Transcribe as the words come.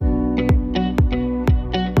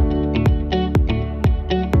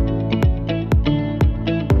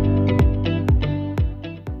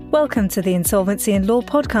Welcome to the Insolvency and Law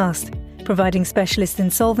podcast, providing specialist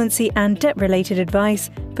insolvency and debt-related advice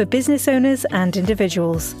for business owners and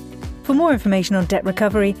individuals. For more information on debt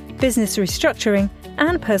recovery, business restructuring,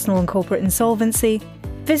 and personal and corporate insolvency,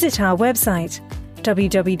 visit our website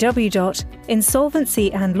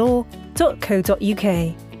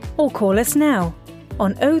www.insolvencyandlaw.co.uk or call us now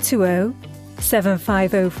on 020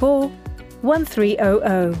 7504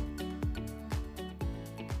 1300.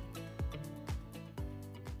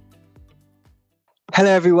 Hello,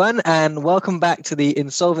 everyone, and welcome back to the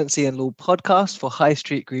Insolvency and Law podcast for High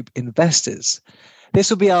Street Group investors. This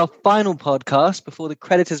will be our final podcast before the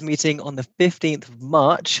creditors meeting on the 15th of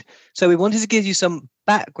March. So we wanted to give you some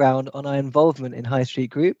background on our involvement in High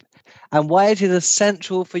Street Group and why it is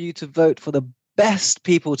essential for you to vote for the best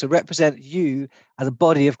people to represent you as a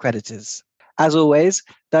body of creditors. As always,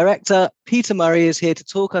 Director Peter Murray is here to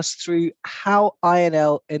talk us through how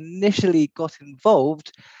INL initially got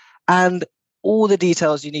involved and all the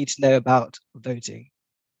details you need to know about voting.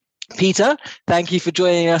 Peter, thank you for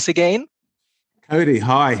joining us again. Cody,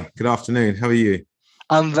 hi. Good afternoon. How are you?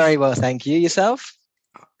 I'm very well, thank you. Yourself?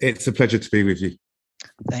 It's a pleasure to be with you.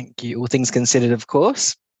 Thank you. All things considered, of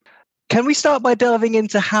course. Can we start by delving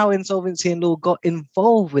into how Insolvency and Law got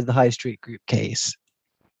involved with the High Street Group case?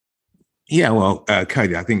 Yeah, well,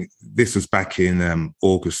 Cody, I think this was back in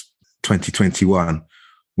August 2021.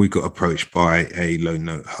 We got approached by a loan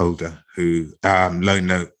note holder who loan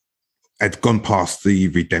note had gone past the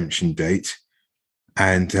redemption date,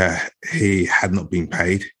 and he had not been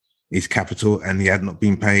paid his capital, and he had not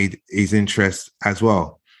been paid his interest as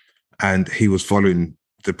well. And he was following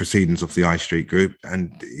the proceedings of the High Street Group,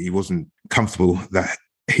 and he wasn't comfortable that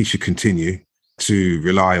he should continue to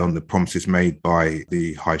rely on the promises made by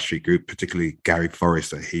the High Street Group, particularly Gary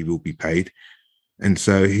Forrest, that he will be paid. And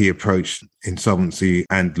so he approached Insolvency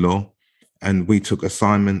and Law, and we took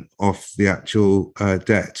assignment of the actual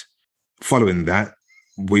debt. Following that,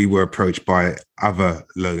 we were approached by other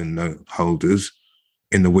loan note holders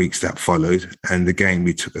in the weeks that followed. And again,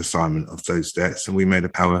 we took assignment of those debts, and we made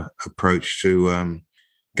our approach to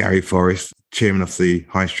Gary Forrest, chairman of the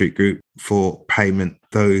High Street Group, for payment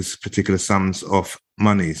those particular sums of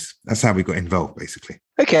monies. That's how we got involved, basically.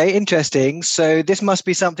 Okay, interesting. So this must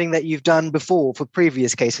be something that you've done before for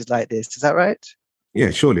previous cases like this. Is that right?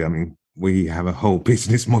 Yeah, surely. I mean, we have a whole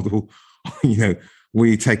business model.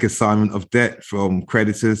 We take assignment of debt from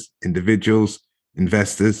creditors, individuals,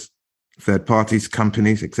 investors, third parties,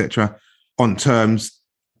 companies, etc., on terms.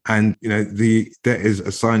 And, the debt is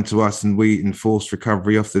assigned to us, and we enforce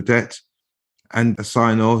recovery of the debt. And a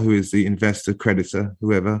signor, who is the investor-creditor,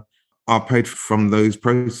 whoever, are paid from those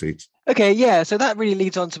proceeds. Okay, yeah. So that really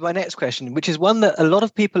leads on to my next question, which is one that a lot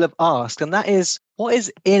of people have asked, and that is, what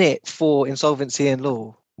is in it for Insolvency and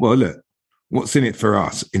Law? Well, look, what's in it for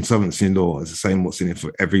us, Insolvency and Law, is the same what's in it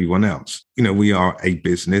for everyone else. We are a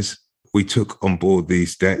business. We took on board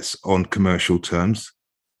these debts on commercial terms.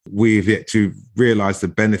 We've yet to realise the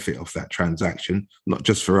benefit of that transaction, not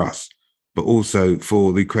just for us, but also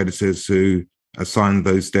for the creditors who assigned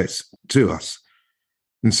those debts to us.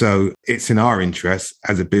 And so it's in our interest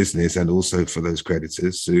as a business, and also for those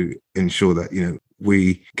creditors, to ensure that,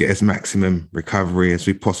 we get as maximum recovery as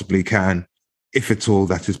we possibly can, if at all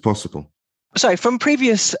that is possible. Sorry, from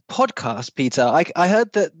previous podcasts, Peter, I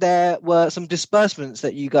heard that there were some disbursements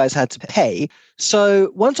that you guys had to pay.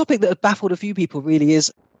 So one topic that has baffled a few people really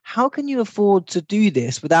is, how can you afford to do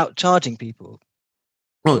this without charging people?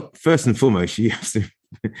 Well, first and foremost, you have to,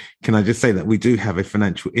 can I just say that we do have a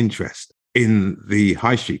financial interest in the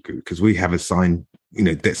High Street Group, because we have assigned,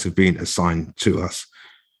 debts have been assigned to us,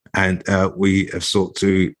 and we have sought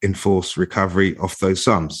to enforce recovery of those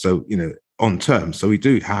sums. So, on terms. So we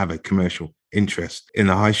do have a commercial interest in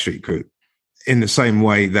the High Street Group, in the same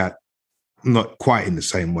way that, not quite in the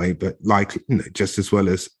same way, but like, just as well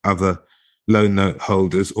as other loan note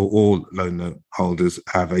holders, or all loan note holders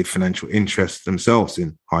have a financial interest themselves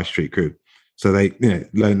in High Street Group. So they,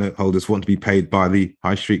 loan note holders want to be paid by the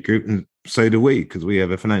High Street Group, and so do we, because we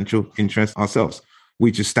have a financial interest ourselves.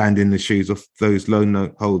 We just stand in the shoes of those loan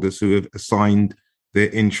note holders who have assigned their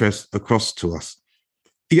interest across to us.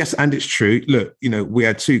 Yes, and it's true. Look, we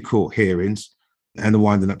had 2 court hearings and the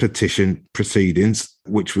winding up petition proceedings,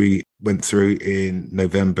 which we went through in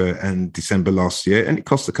November and December last year, and it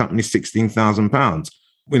cost the company £16,000.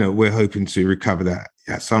 We're hoping to recover that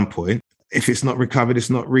at some point. If it's not recovered,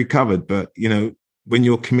 it's not recovered. But, when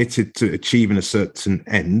you're committed to achieving a certain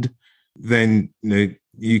end, then,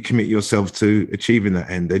 you commit yourself to achieving that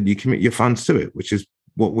end, and you commit your funds to it, which is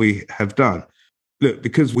what we have done. Look,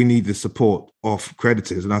 because we need the support of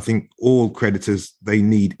creditors, and I think all creditors, they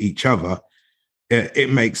need each other. it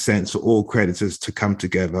makes sense for all creditors to come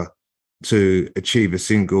together to achieve a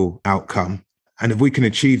single outcome. And if we can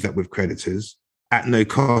achieve that with creditors at no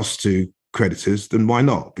cost to creditors, then why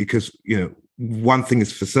not? Because, one thing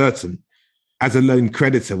is for certain, as a loan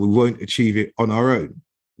creditor, we won't achieve it on our own.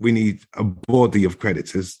 We need a body of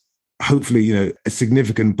creditors, hopefully, a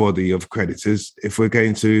significant body of creditors if we're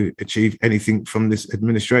going to achieve anything from this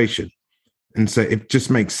administration. And so it just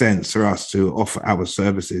makes sense for us to offer our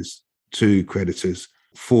services to creditors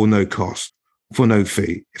for no cost, for no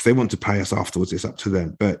fee. If they want to pay us afterwards, it's up to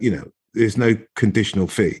them. But, there's no conditional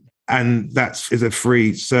fee. And that is a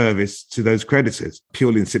free service to those creditors,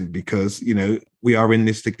 purely and simply because, we are in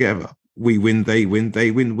this together. We win, they win,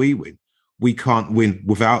 we win. We can't win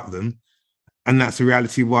without them. And that's the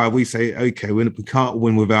reality why we say, okay, we can't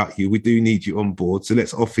win without you. We do need you on board. So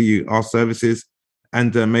let's offer you our services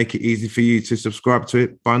and make it easy for you to subscribe to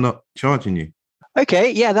it by not charging you.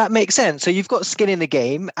 Okay, yeah, that makes sense. So you've got skin in the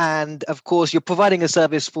game, and of course, you're providing a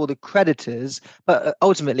service for the creditors, but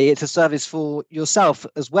ultimately it's a service for yourself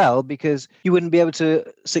as well, because you wouldn't be able to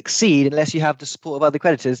succeed unless you have the support of other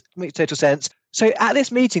creditors. Makes total sense. So at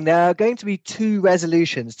this meeting, there are going to be 2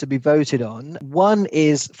 resolutions to be voted on. One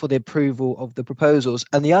is for the approval of the proposals,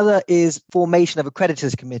 and the other is formation of a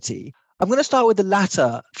creditors committee. I'm going to start with the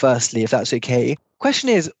latter firstly, if that's okay. Question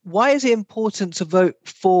is, why is it important to vote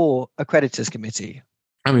for a creditors committee?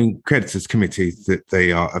 I mean, creditors committees, that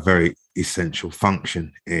they are a very essential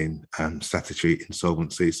function in statutory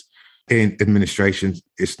insolvencies. In administration,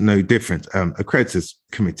 it's no different. A creditors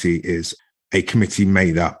committee is a committee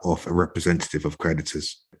made up of a representative of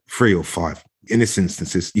creditors, 3 or 5. In this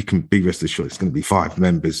instance, you can be rest assured it's going to be 5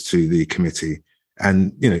 members to the committee.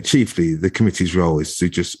 And, chiefly the committee's role is to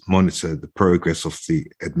just monitor the progress of the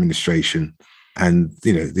administration. And,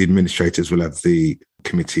 the administrators will have the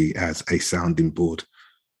committee as a sounding board.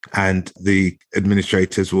 And the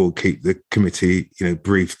administrators will keep the committee,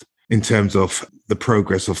 briefed in terms of the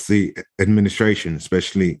progress of the administration,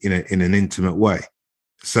 especially in an intimate way.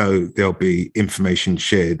 So there'll be information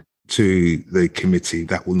shared to the committee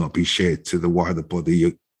that will not be shared to the wider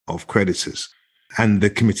body of creditors. And the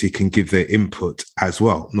committee can give their input as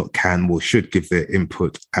well, not can or should give their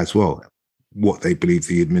input as well, what they believe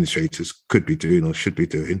the administrators could be doing or should be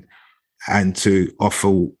doing, and to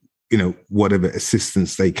offer, whatever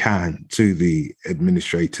assistance they can to the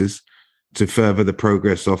administrators to further the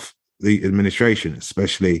progress of the administration,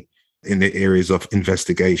 especially in the areas of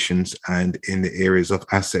investigations and in the areas of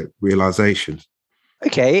asset realization.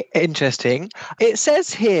 Okay, interesting. It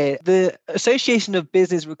says here the Association of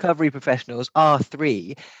Business Recovery Professionals,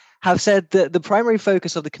 R3, have said that the primary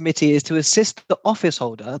focus of the committee is to assist the office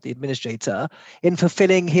holder, the administrator, in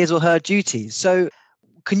fulfilling his or her duties. So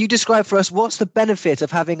can you describe for us what's the benefit of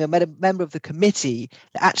having a member of the committee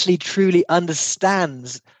that actually truly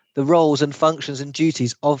understands the roles and functions and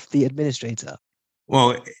duties of the administrator?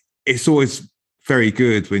 Well, it's always very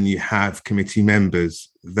good when you have committee members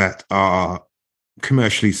that are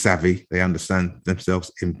commercially savvy. They understand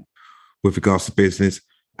themselves with regards to business.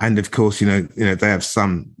 And of course, they have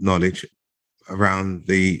some knowledge around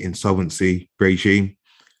the insolvency regime,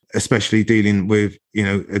 especially dealing with,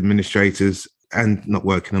 administrators and not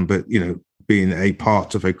working on, but, being a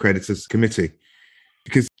part of a creditors committee.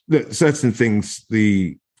 Because certain things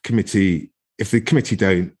if the committee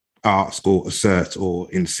don't ask or assert or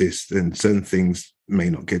insist, then certain things may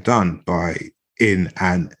not get done in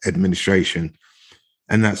an administration.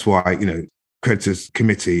 And that's why, creditors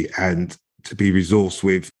committee and to be resourced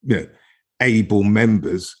with, able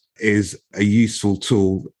members is a useful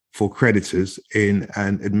tool for creditors in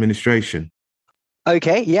an administration.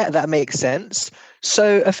 Okay, yeah, that makes sense.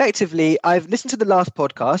 So effectively, I've listened to the last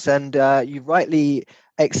podcast and you rightly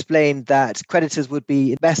explained that creditors would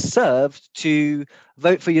be best served to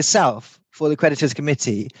vote for yourself for the creditors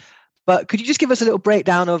committee. But could you just give us a little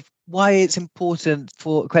breakdown of why it's important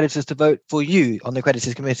for creditors to vote for you on the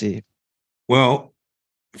creditors committee? Well,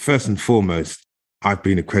 first and foremost, I've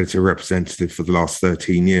been a creditor representative for the last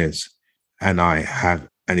 13 years, and I have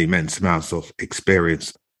an immense amount of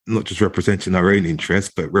experience, not just representing our own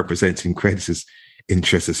interests, but representing creditors'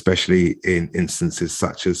 interests, especially in instances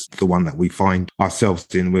such as the one that we find ourselves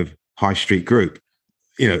in with High Street Group.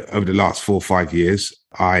 Over the last 4 or 5 years,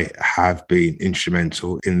 I have been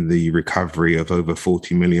instrumental in the recovery of over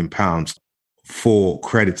 £40 million for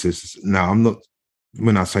creditors. Now,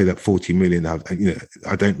 when I say that 40 million,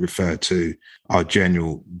 I don't refer to our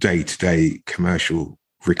general day-to-day commercial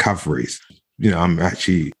recoveries. I'm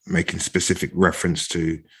actually making specific reference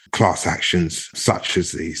to class actions such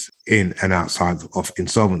as these in and outside of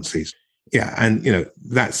insolvencies. Yeah, and,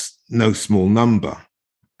 that's no small number.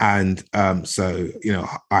 And so,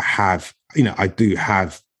 I do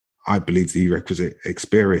have, I believe, the requisite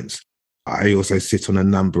experience. I also sit on a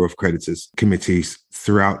number of creditors committees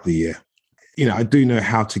throughout the year. I do know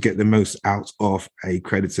how to get the most out of a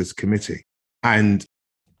creditors committee. And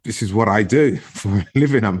this is what I do for a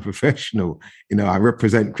living. I'm a professional. I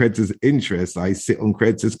represent creditors' interests. I sit on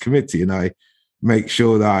creditors committee and I make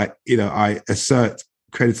sure that I assert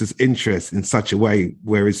creditors' interests in such a way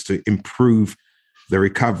where it's to improve the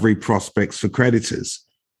recovery prospects for creditors.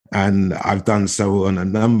 And I've done so on a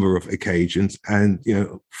number of occasions and,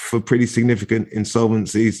 for pretty significant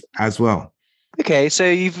insolvencies as well. Okay, so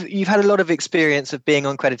you've had a lot of experience of being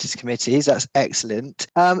on creditors committees. That's excellent.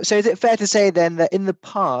 So is it fair to say then that in the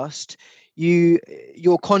past,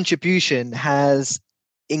 your contribution has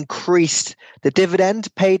increased the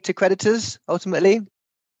dividend paid to creditors ultimately?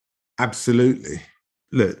 Absolutely.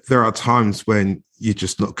 Look, there are times when you're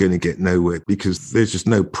just not going to get nowhere because there's just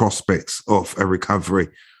no prospects of a recovery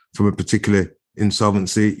from a particular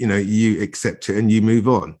insolvency. You accept it and you move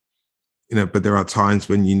on. But there are times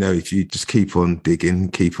when, if you just keep on digging,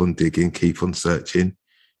 keep on searching,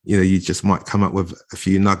 you just might come up with a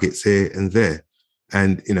few nuggets here and there.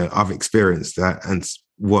 And, I've experienced that. And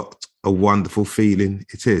what a wonderful feeling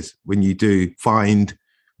it is when you do find,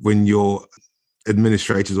 when your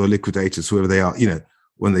administrators or liquidators, whoever they are,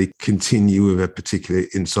 when they continue with a particular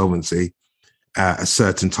insolvency, a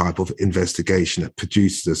certain type of investigation that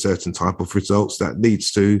produces a certain type of results that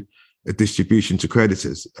leads to a distribution to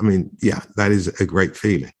creditors. I mean, yeah, that is a great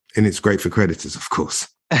feeling. And it's great for creditors, of course.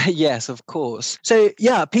 Yes, of course. So,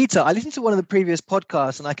 yeah, Peter, I listened to one of the previous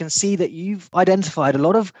podcasts and I can see that you've identified a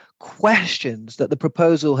lot of questions that the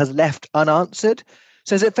proposal has left unanswered.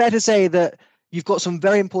 So is it fair to say that you've got some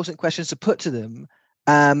very important questions to put to them,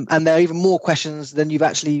 and there are even more questions than you've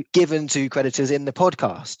actually given to creditors in the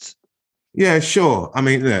podcasts? Yeah, sure. I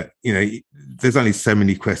mean, look, there's only so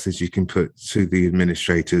many questions you can put to the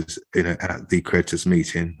administrators at the creditors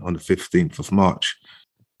meeting on the 15th of March.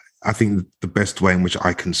 I think the best way in which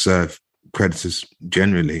I can serve creditors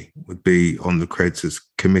generally would be on the creditors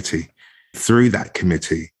committee. Through that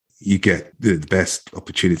committee, you get the best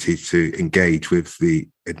opportunity to engage with the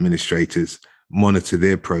administrators, monitor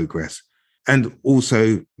their progress, and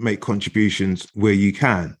also make contributions where you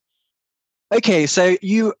can. Okay, so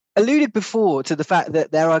you alluded before to the fact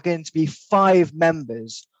that there are going to be 5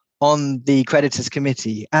 members on the creditors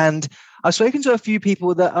committee. And I've spoken to a few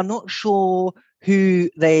people that are not sure who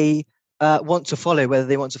they want to follow, whether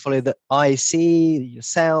they want to follow the IC,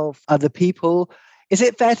 yourself, other people. Is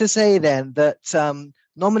it fair to say then that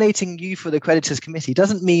nominating you for the creditors committee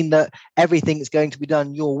doesn't mean that everything is going to be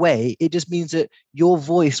done your way? It just means that your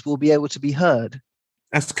voice will be able to be heard.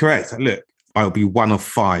 That's correct. Look, I'll be one of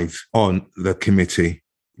 5 on the committee.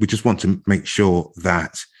 We just want to make sure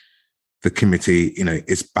that the committee,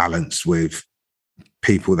 is balanced with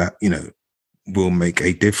people that, will make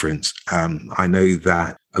a difference. I know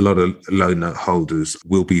that a lot of loan note holders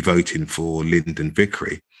will be voting for Lyndon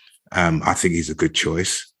Vickery. I think he's a good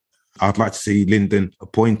choice. I'd like to see Lyndon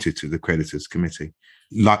appointed to the creditors committee.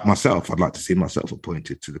 Like myself, I'd like to see myself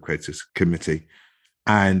appointed to the creditors committee.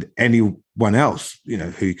 And anyone else,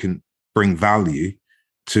 who can bring value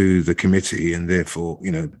to the committee and therefore,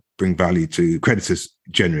 bring value to creditors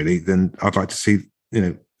generally, then I'd like to see,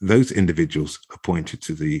 those individuals appointed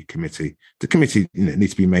to the committee. The committee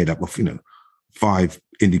needs to be made up of, 5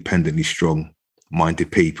 independently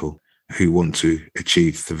strong-minded people who want to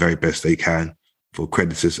achieve the very best they can for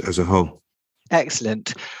creditors as a whole.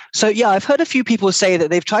 Excellent. So, yeah, I've heard a few people say that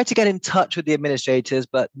they've tried to get in touch with the administrators,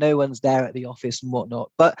 but no one's there at the office and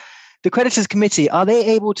whatnot. But the creditors committee, are they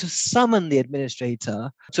able to summon the administrator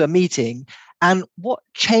to a meeting? And what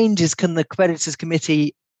changes can the creditors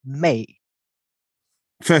committee make?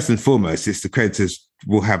 First and foremost, it's the creditors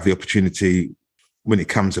will have the opportunity when it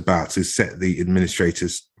comes about to set the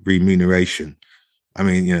administrator's remuneration. I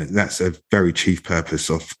mean, that's a very chief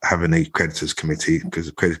purpose of having a creditors committee, because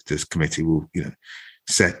the creditors committee will,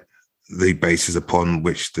 set the basis upon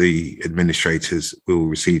which the administrators will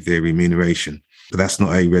receive their remuneration. But that's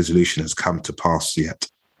not a resolution that's come to pass yet.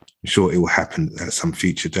 I'm sure it will happen at some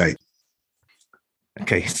future date.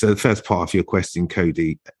 Okay, so the first part of your question,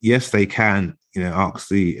 Cody, yes, they can, ask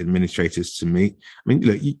the administrators to meet. I mean,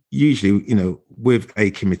 look, usually, with a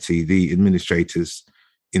committee, the administrators,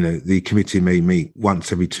 the committee may meet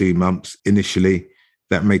once every 2 months initially.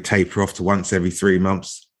 That may taper off to once every 3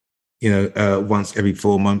 months, once every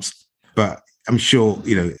 4 months. But I'm sure,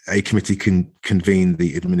 a committee can convene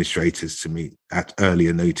the administrators to meet at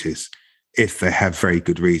earlier notice if they have very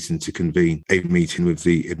good reason to convene a meeting with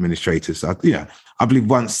the administrators. I believe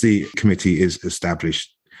once the committee is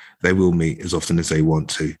established, they will meet as often as they want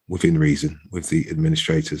to, within reason, with the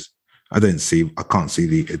administrators. I can't see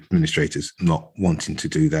the administrators not wanting to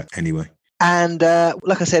do that anyway. And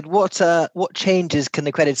like I said, what changes can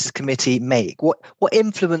the creditors committee make? What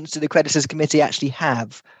influence do the creditors committee actually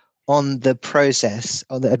have on the process,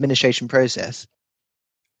 on the administration process?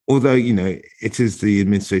 Although, it is the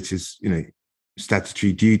administrator's,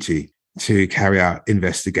 statutory duty to carry out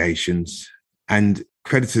investigations, and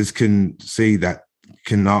creditors can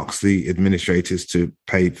ask the administrators to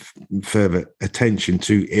pay further attention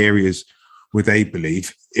to areas where they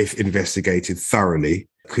believe, if investigated thoroughly,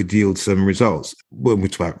 could yield some results. When we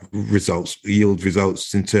talk about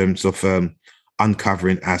results in terms of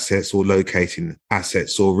uncovering assets or locating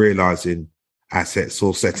assets or realizing assets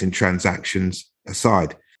or setting transactions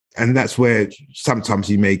aside. And that's where sometimes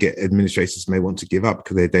you may get administrators may want to give up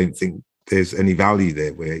because they don't think there's any value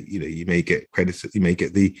there, where, you may get creditors, you may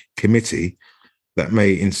get the committee that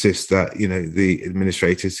may insist that, the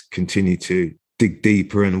administrators continue to dig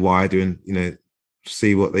deeper and wider and,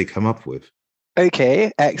 see what they come up with.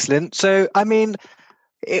 Okay, excellent. So, I mean,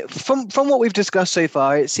 from what we've discussed so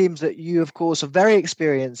far, it seems that you, of course, are very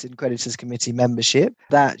experienced in creditors committee membership,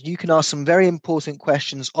 that you can ask some very important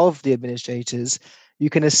questions of the administrators. You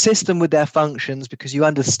can assist them with their functions because you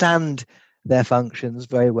understand their functions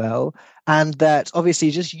very well. And that obviously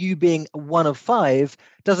just you being one of five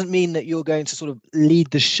doesn't mean that you're going to sort of lead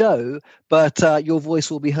the show, but your voice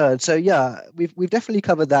will be heard. So yeah, we've definitely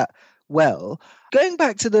covered that well. Going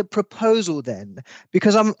back to the proposal then,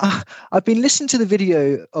 because I've been listening to the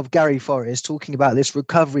video of Gary Forrest talking about this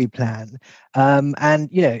recovery plan, and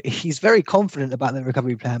he's very confident about the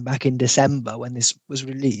recovery plan back in December when this was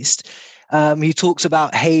released. He talks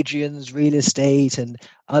about Hadrian's real estate and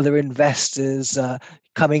other investors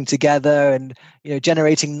coming together and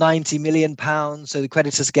generating £90 million so the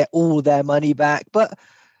creditors get all their money back. But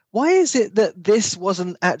why is it that this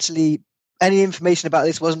wasn't actually, any information about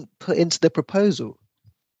this wasn't put into the proposal?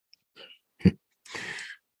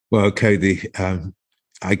 Well, Cody,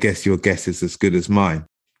 I guess your guess is as good as mine.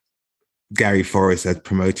 Gary Forrest had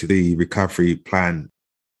promoted the recovery plan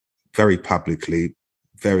very publicly,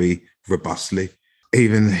 very robustly.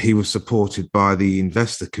 Even he was supported by the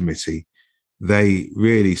investor committee. They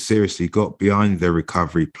really seriously got behind the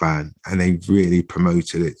recovery plan and they really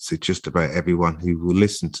promoted it to just about everyone who will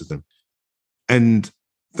listen to them. And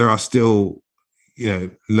there are still,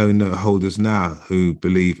 loan note holders now who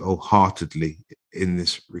believe wholeheartedly in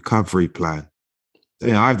this recovery plan. I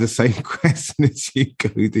have the same question as you,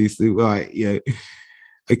 Cody. So, right,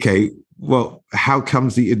 okay, well, how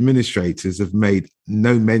comes the administrators have made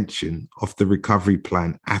no mention of the recovery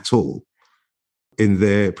plan at all in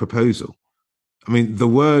their proposal? I mean, the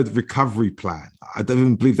word recovery plan, I don't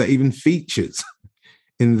even believe that even features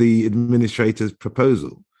in the administrator's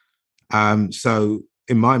proposal. So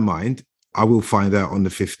in my mind, I will find out on the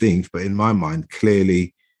 15th, but in my mind,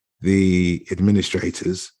 clearly the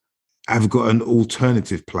administrators have got an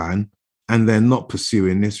alternative plan and they're not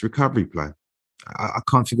pursuing this recovery plan. I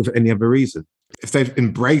can't think of any other reason. If they've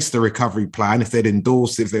embraced the recovery plan, if they'd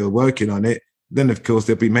endorsed it, if they were working on it, then of course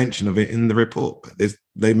there'll be mention of it in the report. But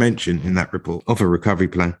they mention in that report of a recovery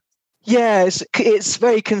plan. Yeah, it's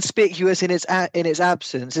very conspicuous in its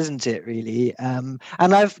absence, isn't it? Really, and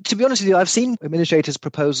to be honest with you, I've seen administrators'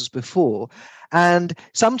 proposals before, and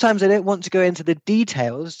sometimes they don't want to go into the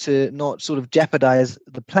details to not sort of jeopardize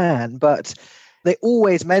the plan, but they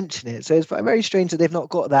always mention it. So it's very strange that they've not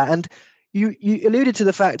got that. And you alluded to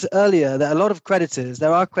the fact earlier that a lot of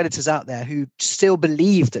there are creditors out there who still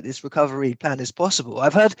believe that this recovery plan is possible.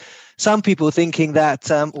 I've heard some people thinking that,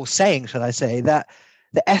 or saying, shall I say, that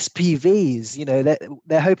the SPVs,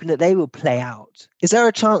 they're hoping that they will play out. Is there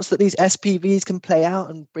a chance that these SPVs can play out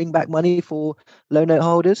and bring back money for loan note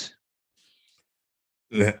holders?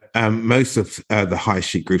 Most of the High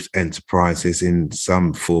Street Group's enterprises in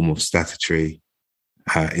some form of statutory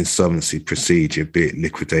insolvency procedure, be it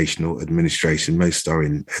liquidation or administration. Most are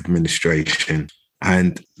in administration.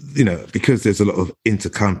 And, because there's a lot of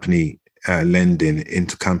intercompany lending,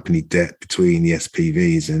 intercompany debt between the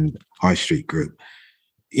SPVs and High Street Group,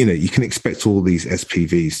 you can expect all these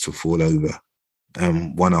SPVs to fall over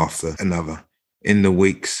one after another in the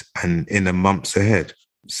weeks and in the months ahead.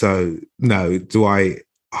 So, no, do I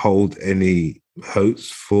hold any hopes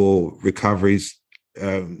for recoveries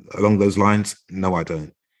along those lines? No, I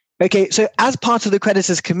don't. Okay, so as part of the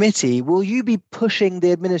creditors committee, will you be pushing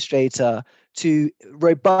the administrator to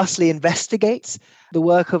robustly investigate the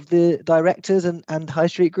work of the directors and High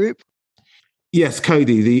Street Group? Yes,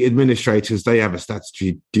 Cody, the administrators, they have a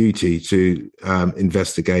statutory duty to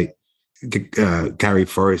investigate Gary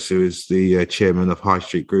Forrest, who is the chairman of High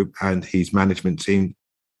Street Group, and his management team.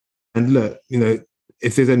 And look,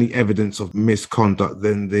 if there's any evidence of misconduct,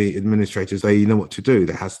 then the administrators, they know what to do.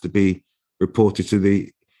 That has to be reported to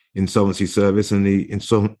the Insolvency Service, and the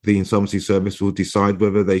Insolvency Service will decide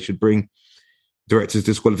whether they should bring director's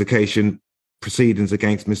disqualification proceedings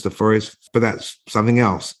against Mr. Forrest, but that's something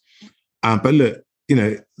else. But look,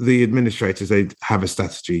 the administrators, they have a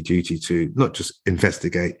statutory duty to not just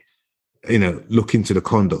investigate, look into the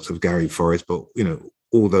conduct of Gary Forrest, but,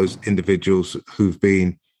 all those individuals who've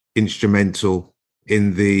been instrumental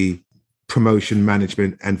in the promotion,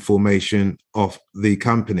 management and formation of the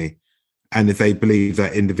company. And if they believe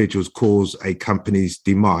that individuals cause a company's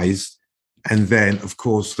demise, and then, of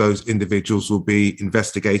course, those individuals will be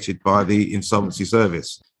investigated by the Insolvency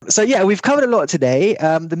Service. So, yeah, we've covered a lot today.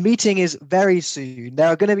 The meeting is very soon. There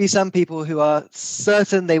are going to be some people who are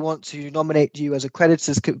certain they want to nominate you as a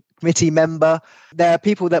creditors committee member. There are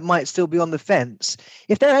people that might still be on the fence.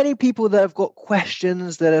 If there are any people that have got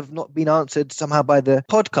questions that have not been answered somehow by the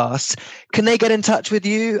podcast, can they get in touch with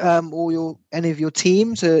you or any of your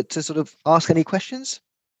team to sort of ask any questions?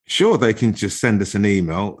 Sure, they can just send us an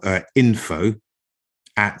email,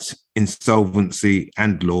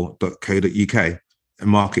 info@insolvencyandlaw.co.uk, and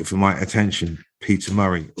mark it for my attention, Peter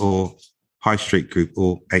Murray or High Street Group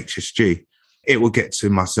or HSG. It will get to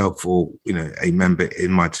myself or, a member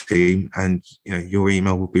in my team, and, your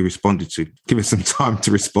email will be responded to. Give us some time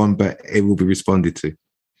to respond, but it will be responded to.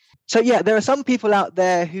 So, yeah, there are some people out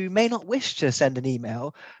there who may not wish to send an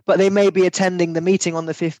email, but they may be attending the meeting on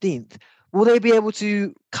the 15th. Will they be able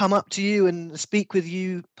to come up to you and speak with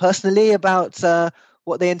you personally about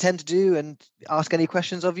what they intend to do and ask any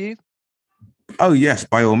questions of you? Oh, yes,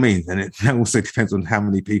 by all means. And it also depends on how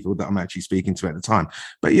many people that I'm actually speaking to at the time.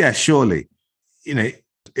 But yeah, surely,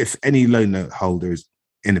 if any loan note holder is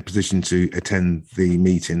in a position to attend the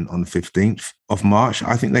meeting on the 15th of March,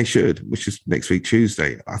 I think they should, which is next week,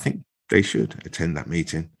 Tuesday. I think they should attend that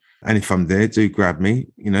meeting. And if I'm there, do grab me,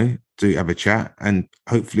 do have a chat, and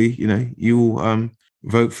hopefully, you will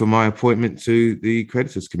vote for my appointment to the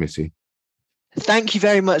Creditors Committee. Thank you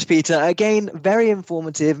very much, Peter. Again, very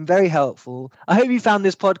informative and very helpful. I hope you found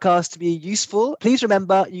this podcast to be useful. Please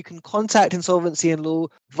remember, you can contact Insolvency and Law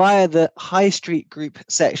via the High Street Group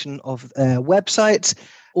section of their website.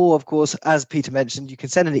 Or, of course, as Peter mentioned, you can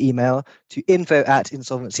send an email to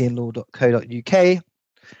info@insolvencyandlaw.co.uk.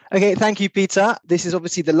 Okay, thank you, Peter. This is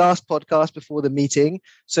obviously the last podcast before the meeting.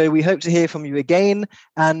 So we hope to hear from you again,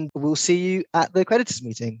 and we'll see you at the creditors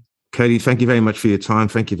meeting. Cody, thank you very much for your time.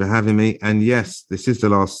 Thank you for having me. And yes, this is the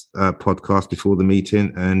last podcast before the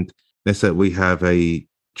meeting. And let's hope we have a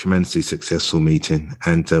tremendously successful meeting,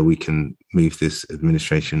 and we can move this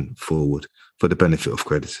administration forward for the benefit of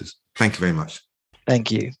creditors. Thank you very much. Thank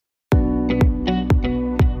you.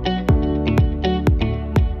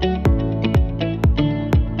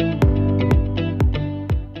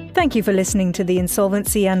 Thank you for listening to the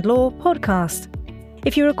Insolvency and Law podcast.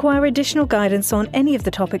 If you require additional guidance on any of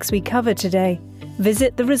the topics we covered today,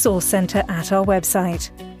 visit the Resource Centre at our website,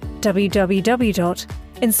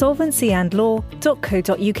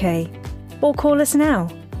 www.insolvencyandlaw.co.uk, or call us now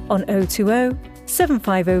on 020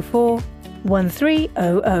 7504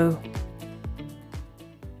 1300.